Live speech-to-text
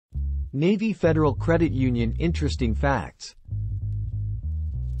Navy Federal Credit Union interesting facts.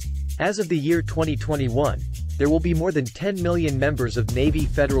 As of the year 2021, there will be more than 10 million members of Navy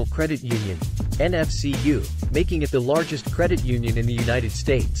Federal Credit Union, NFCU, making it the largest credit union in the United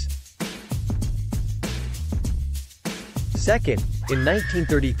States. Second, in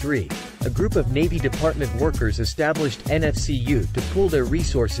 1933, a group of Navy Department workers established NFCU to pool their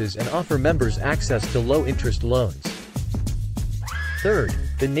resources and offer members access to low-interest loans. Third,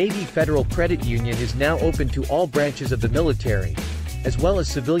 the Navy Federal Credit Union is now open to all branches of the military, as well as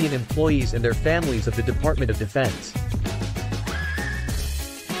civilian employees and their families of the Department of Defense.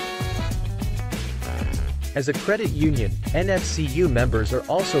 As a credit union, NFCU members are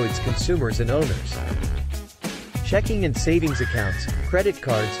also its consumers and owners. Checking and savings accounts, credit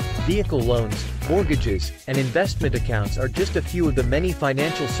cards, vehicle loans, mortgages, and investment accounts are just a few of the many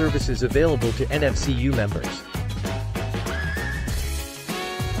financial services available to NFCU members.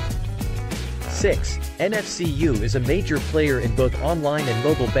 6. NFCU is a major player in both online and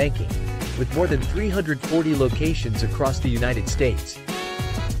mobile banking, with more than 340 locations across the United States.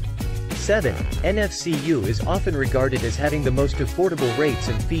 7. NFCU is often regarded as having the most affordable rates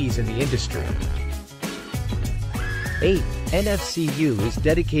and fees in the industry. 8. NFCU is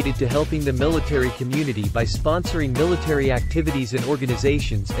dedicated to helping the military community by sponsoring military activities and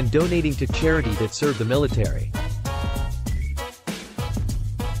organizations and donating to charity that serve the military.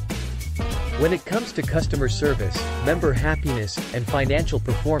 When it comes to customer service, member happiness, and financial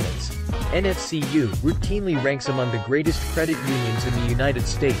performance, NFCU routinely ranks among the greatest credit unions in the United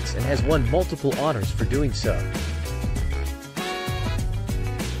States and has won multiple honors for doing so.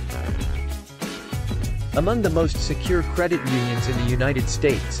 Among the most secure credit unions in the United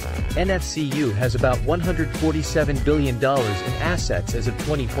States, NFCU has about $147 billion in assets as of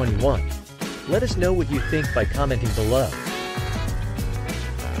 2021. Let us know what you think by commenting below.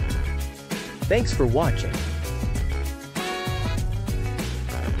 Thanks for watching.